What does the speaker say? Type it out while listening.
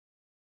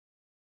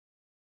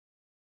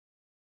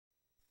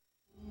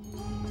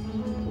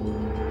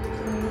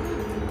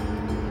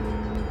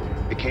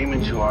came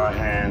into our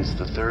hands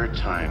the third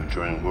time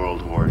during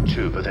World War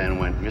II, but then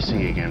went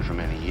missing again for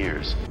many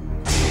years.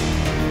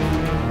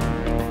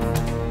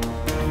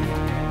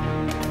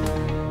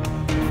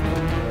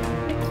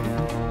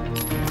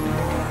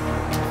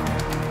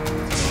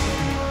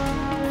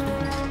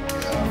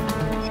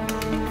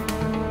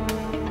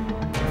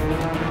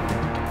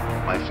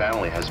 My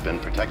family has been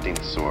protecting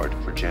the sword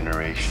for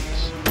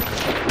generations.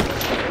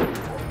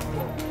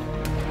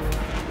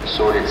 The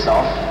sword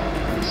itself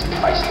is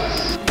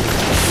priceless.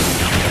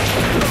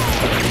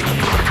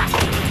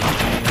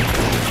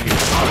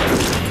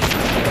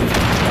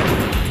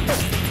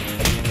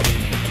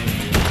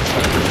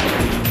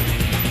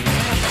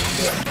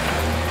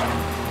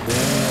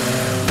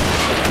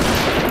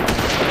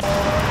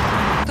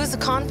 Who's the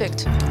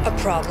convict? A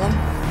problem?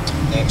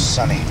 Name's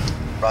Sonny.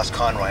 Ross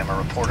Conroy, I'm a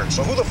reporter.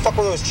 So who the fuck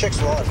were those chicks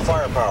with all that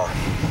firepower?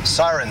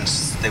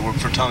 Sirens. They work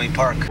for Tommy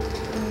Park.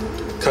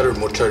 칼을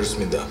못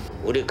찾았습니다.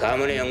 우리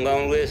가문의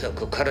영광을 위해서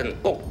그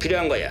칼은 꼭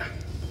필요한 거야.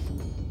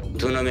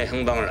 두 놈의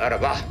행방을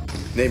알아봐.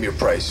 Name your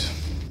price,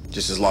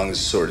 just as long as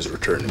the sword is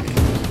returned to me.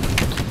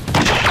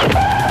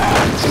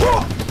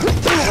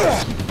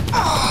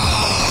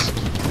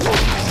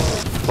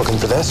 Looking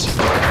for this?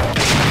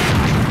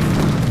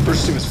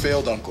 First team has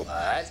failed, Uncle.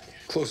 What?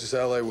 Closest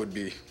ally would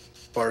be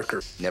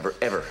Barker. Never,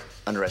 ever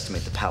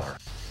underestimate the power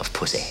of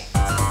pussy.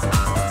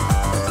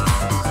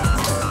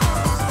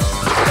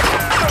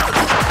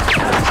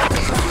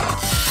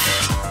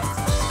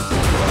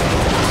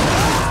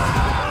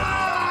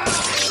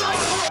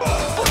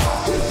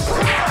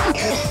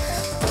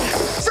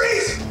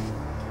 Freeze!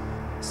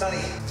 Sonny,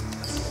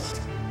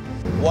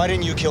 why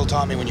didn't you kill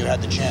Tommy when you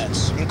had the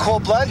chance? In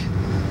cold blood?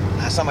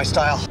 That's not my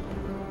style.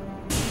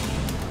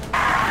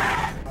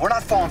 We're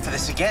not falling for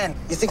this again.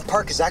 You think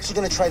Park is actually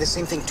gonna try the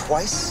same thing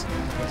twice?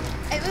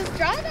 It was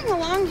driving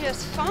along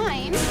just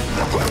fine.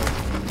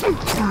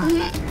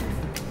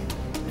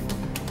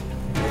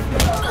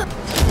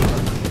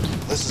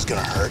 This is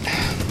gonna hurt.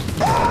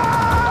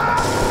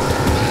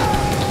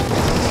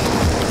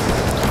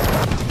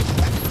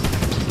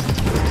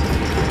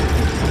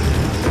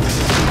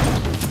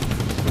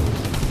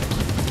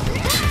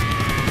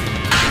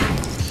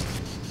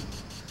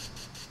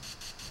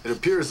 It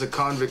appears the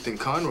convict and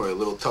Conroy a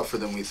little tougher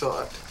than we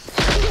thought.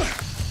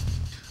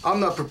 I'm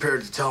not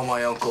prepared to tell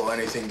my uncle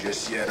anything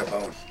just yet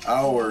about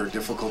our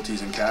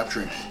difficulties in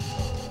capturing him.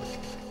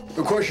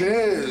 The question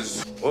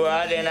is... Where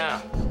are they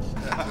now?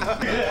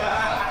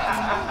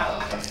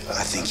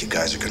 I think you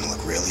guys are gonna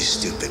look really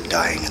stupid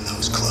dying in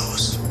those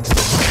clothes.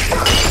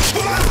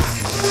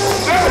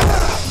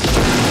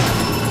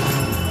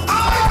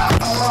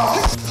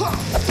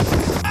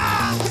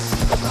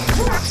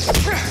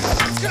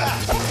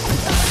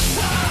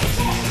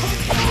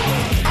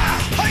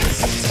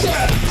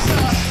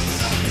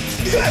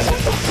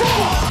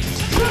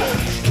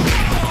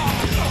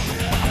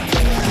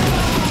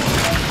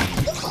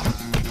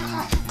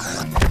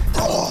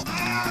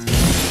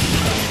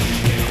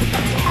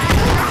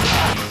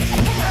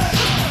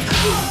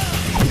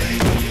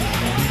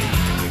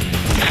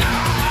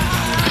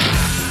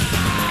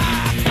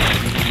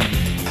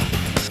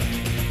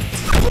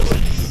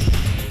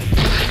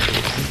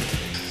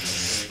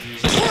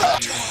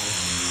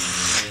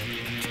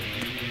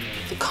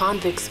 The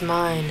convict's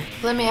mine.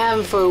 Let me have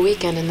him for a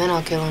weekend and then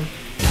I'll kill him.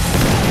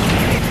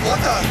 What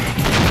the?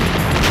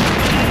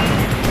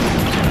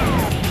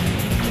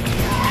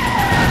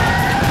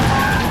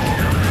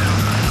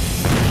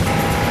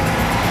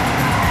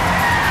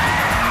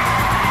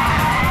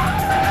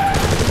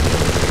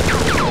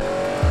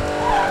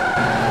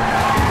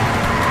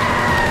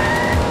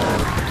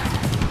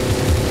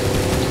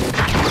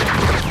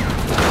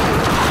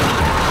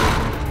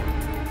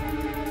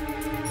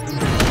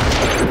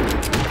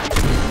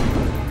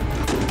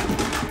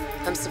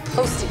 I'm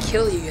supposed to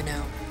kill you, you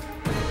know.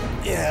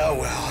 Yeah,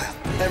 well,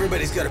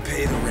 everybody's gotta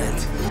pay the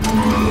rent.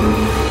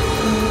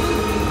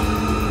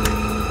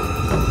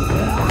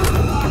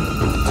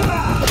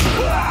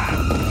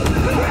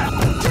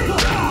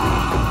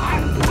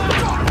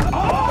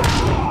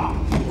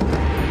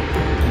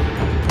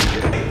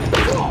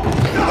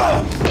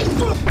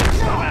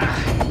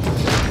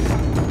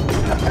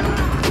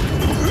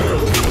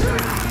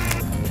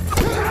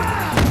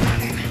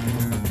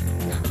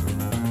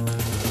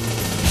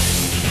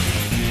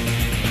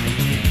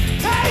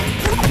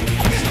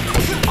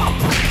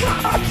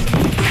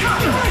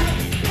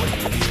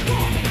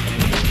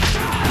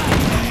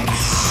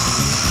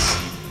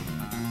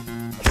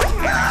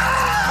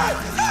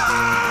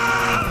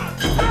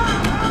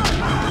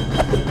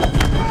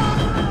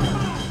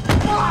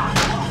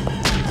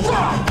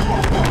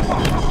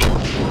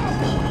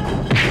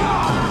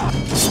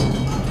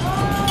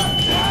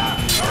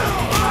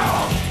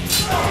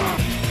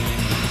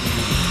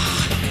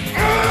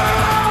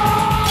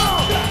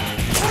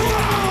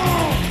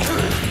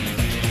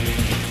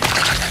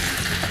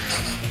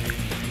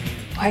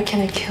 Why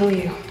can't I kill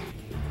you?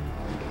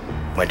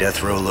 My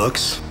death row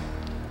looks.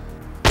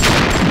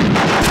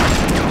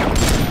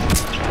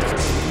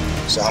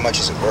 So how much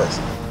is it worth?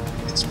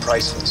 It's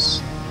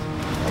priceless.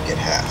 I get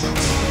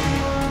half.